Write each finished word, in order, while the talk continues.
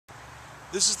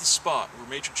This is the spot where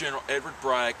Major General Edward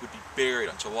Braddock would be buried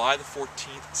on July the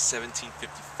 14th,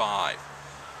 1755.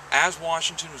 As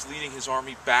Washington was leading his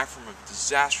army back from a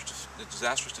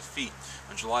disastrous defeat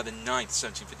on July the 9th,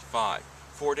 1755,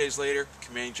 4 days later, the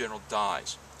commanding general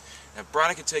dies. Now,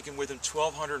 Braddock had taken with him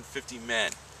 1,250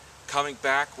 men. Coming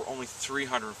back were only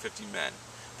 350 men.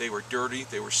 They were dirty,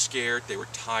 they were scared, they were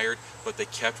tired, but they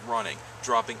kept running,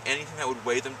 dropping anything that would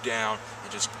weigh them down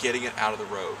and just getting it out of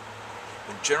the road.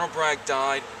 When General Braddock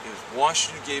died, it was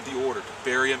Washington who gave the order to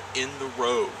bury him in the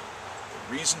road.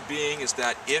 The reason being is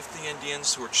that if the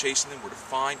Indians who were chasing them were to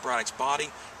find Braddock's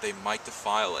body, they might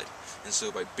defile it. And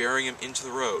so by burying him into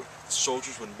the road, the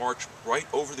soldiers would march right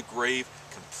over the grave,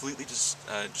 completely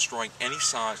destroying any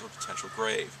signs of a potential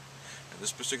grave. And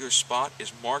this particular spot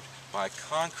is marked by a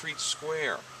concrete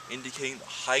square indicating the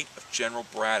height of General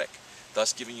Braddock,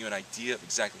 thus giving you an idea of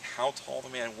exactly how tall the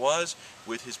man was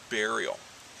with his burial.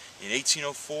 In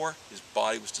 1804, his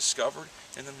body was discovered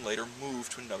and then later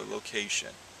moved to another location.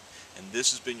 And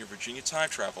this has been your Virginia Time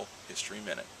Travel History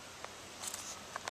Minute.